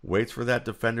 waits for that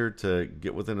defender to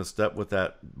get within a step with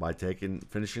that by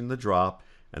finishing the drop,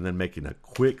 and then making a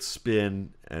quick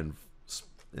spin and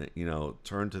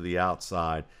turn to the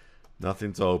outside.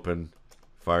 Nothing's open.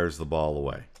 Fires the ball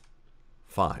away.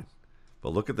 Fine.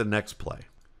 But look at the next play.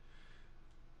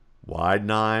 Wide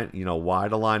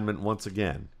alignment once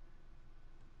again.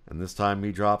 And this time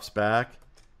he drops back,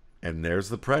 and there's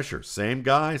the pressure. Same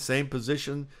guy, same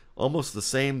position, almost the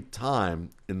same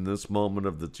time in this moment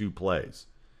of the two plays.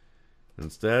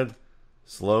 Instead,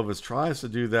 Slovis tries to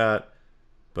do that,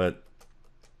 but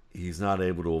he's not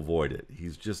able to avoid it.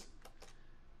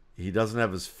 He doesn't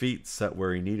have his feet set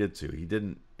where he needed to. He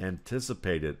didn't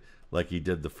anticipate it like he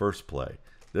did the first play.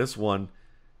 This one,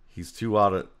 his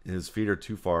feet are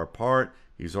too far apart.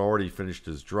 He's already finished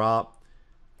his drop,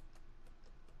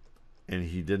 and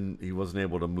he wasn't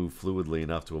able to move fluidly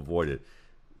enough to avoid it.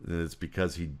 And it's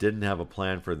because he didn't have a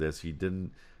plan for this. The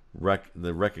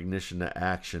recognition to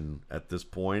action at this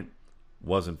point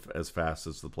wasn't as fast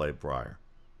as the play prior.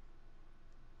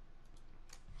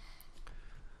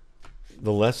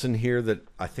 The lesson here that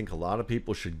I think a lot of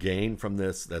people should gain from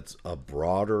this, that's a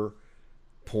broader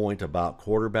point about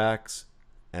quarterbacks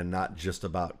and not just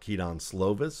about Kedon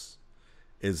Slovis,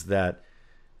 is that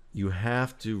you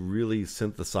have to really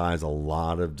synthesize a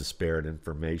lot of disparate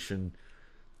information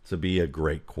to be a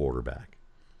great quarterback.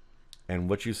 And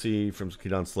what you see from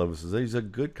Kedon Slovis is that he's a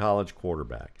good college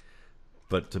quarterback.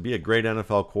 But to be a great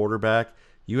NFL quarterback,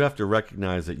 you have to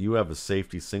recognize that you have a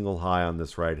safety single high on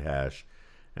this right hash.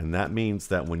 And that means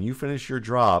that when you finish your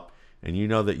drop and you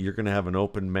know that you're going to have an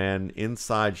open man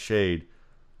inside shade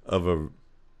of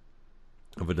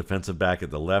a defensive back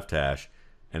at the left hash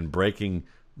and breaking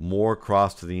more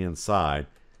cross to the inside,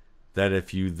 that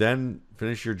if you then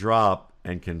finish your drop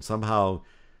and can somehow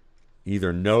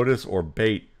either notice or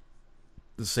bait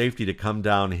the safety to come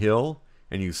downhill,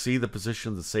 and you see the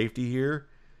position of the safety here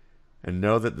and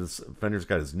know that the defender's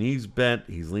got his knees bent,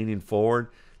 he's leaning forward,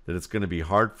 that it's going to be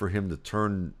hard for him to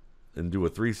turn and do a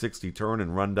 360 turn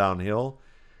and run downhill,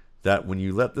 that when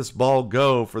you let this ball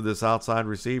go for this outside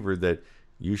receiver, that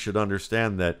you should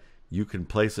understand that you can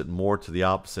place it more to the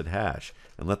opposite hash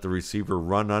and let the receiver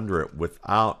run under it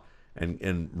without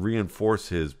and reinforce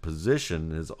his position,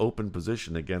 his open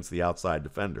position against the outside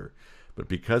defender. But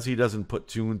because he doesn't put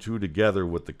two and two together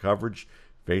with the coverage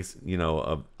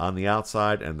on the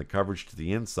outside and the coverage to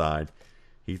the inside,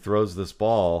 he throws this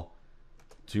ball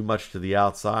too much to the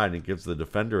outside, and it gives the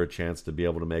defender a chance to be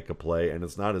able to make a play, and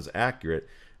it's not as accurate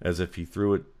as if he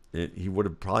threw it. He would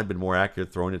have probably been more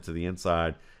accurate throwing it to the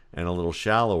inside and a little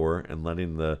shallower and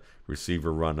letting the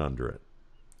receiver run under it.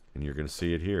 And you're going to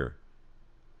see it here.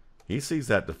 He sees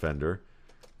that defender,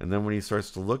 and then when he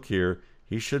starts to look here,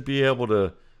 he should be able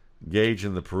to gauge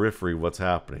in the periphery what's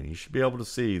happening. He should be able to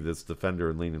see this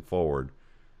defender leaning forward.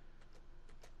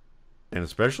 And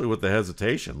especially with the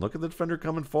hesitation. Look at the defender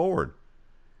coming forward.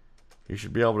 He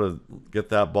should be able to get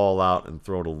that ball out and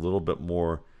throw it a little bit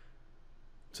more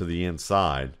to the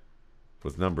inside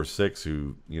with number 6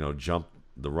 who, jumped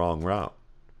the wrong route.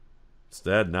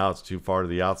 Instead, now it's too far to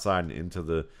the outside and into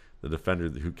the defender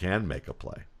who can make a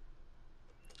play.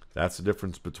 That's the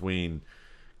difference between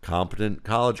competent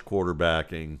college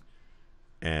quarterbacking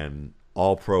and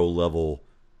all-pro level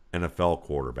NFL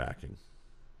quarterbacking.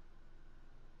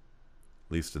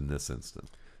 At least in this instance.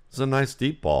 This is a nice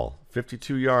deep ball.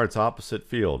 52 yards opposite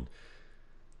field.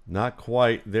 Not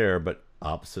quite there, but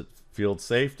opposite field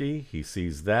safety. He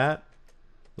sees that.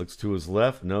 Looks to his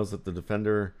left. Knows that the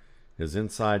defender is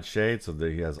inside shade, so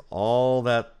that he has all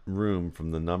that room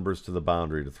from the numbers to the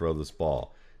boundary to throw this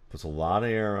ball. Puts a lot of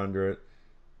air under it.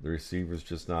 The receiver's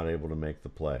just not able to make the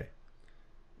play.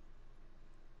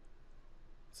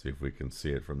 See if we can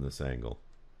see it from this angle.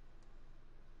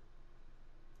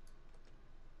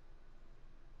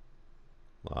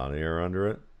 A lot of air under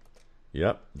it.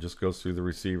 Yep, just goes through the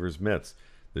receiver's mitts.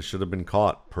 This should have been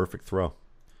caught. Perfect throw.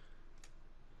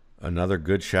 Another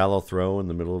good shallow throw in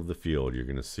the middle of the field. You're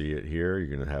going to see it here.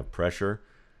 You're going to have pressure,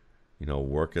 you know,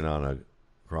 working on a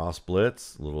cross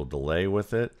blitz, a little delay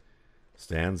with it.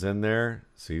 Stands in there,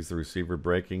 sees the receiver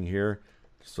breaking here.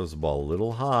 Just throws the ball a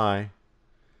little high,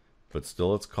 but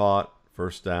still it's caught.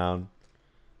 First down.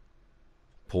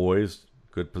 Poised,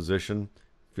 good position.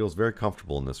 Feels very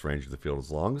comfortable in this range of the field.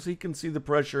 As long as he can see the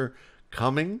pressure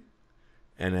coming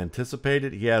and anticipate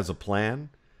it, he has a plan.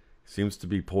 Seems to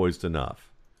be poised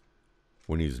enough.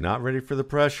 When he's not ready for the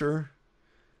pressure,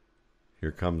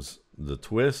 here comes the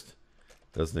twist.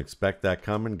 Doesn't expect that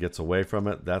coming, gets away from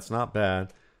it. That's not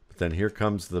bad. But then here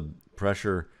comes the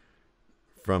pressure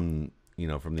from, you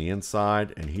know, from the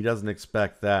inside, and he doesn't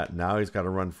expect that. Now he's got to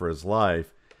run for his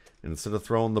life. And instead of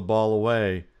throwing the ball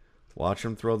away, watch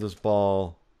him throw this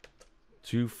ball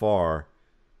too far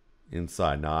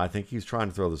inside. Now, I think he's trying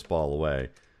to throw this ball away,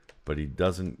 but he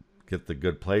doesn't get the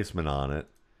good placement on it.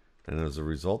 And as a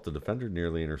result, the defender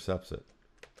nearly intercepts it.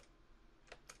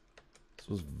 This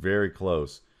was very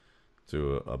close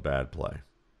to a bad play.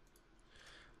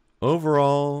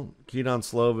 Overall, Kedon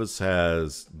Slovis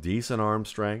has decent arm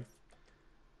strength.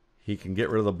 He can get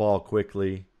rid of the ball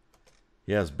quickly.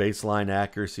 He has baseline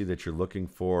accuracy that you're looking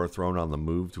for, thrown on the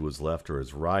move to his left or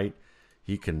his right.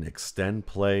 He can extend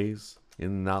plays in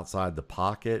and outside the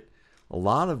pocket. A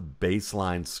lot of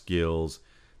baseline skills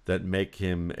that make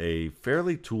him a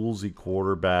fairly toolsy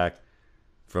quarterback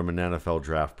from an NFL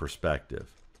draft perspective.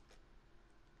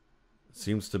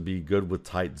 Seems to be good with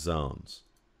tight zones.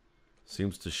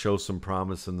 Seems to show some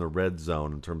promise in the red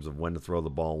zone in terms of when to throw the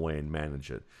ball away and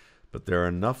manage it. But there are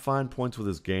enough fine points with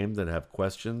his game that have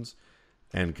questions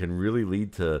and can really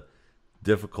lead to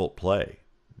difficult play.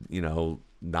 You know,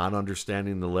 not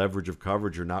understanding the leverage of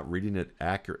coverage or not reading it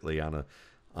accurately on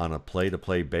a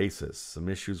play-to-play basis. Some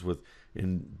issues with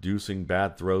inducing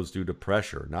bad throws due to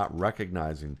pressure, not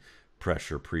recognizing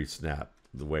pressure pre-snap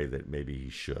the way that maybe he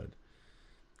should.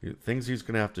 Things he's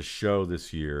going to have to show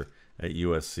this year at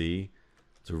USC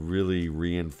to really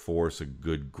reinforce a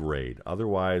good grade.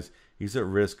 Otherwise, he's at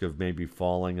risk of maybe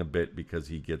falling a bit because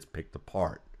he gets picked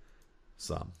apart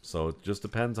some. So it just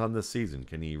depends on this season.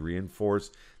 Can he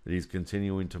reinforce that he's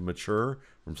continuing to mature?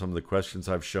 From some of the questions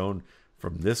I've shown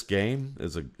from this game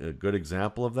is a good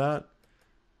example of that.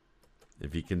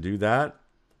 If he can do that,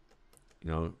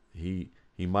 you know, he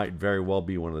might very well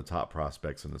be one of the top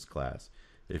prospects in this class.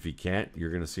 If he can't,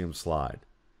 you're going to see him slide.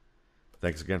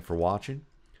 Thanks again for watching.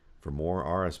 For more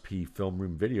RSP Film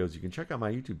Room videos, you can check out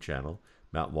my YouTube channel,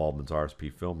 Matt Waldman's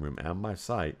RSP Film Room, and my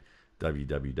site,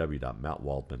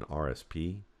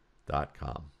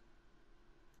 www.mattwaldmanrsp.com.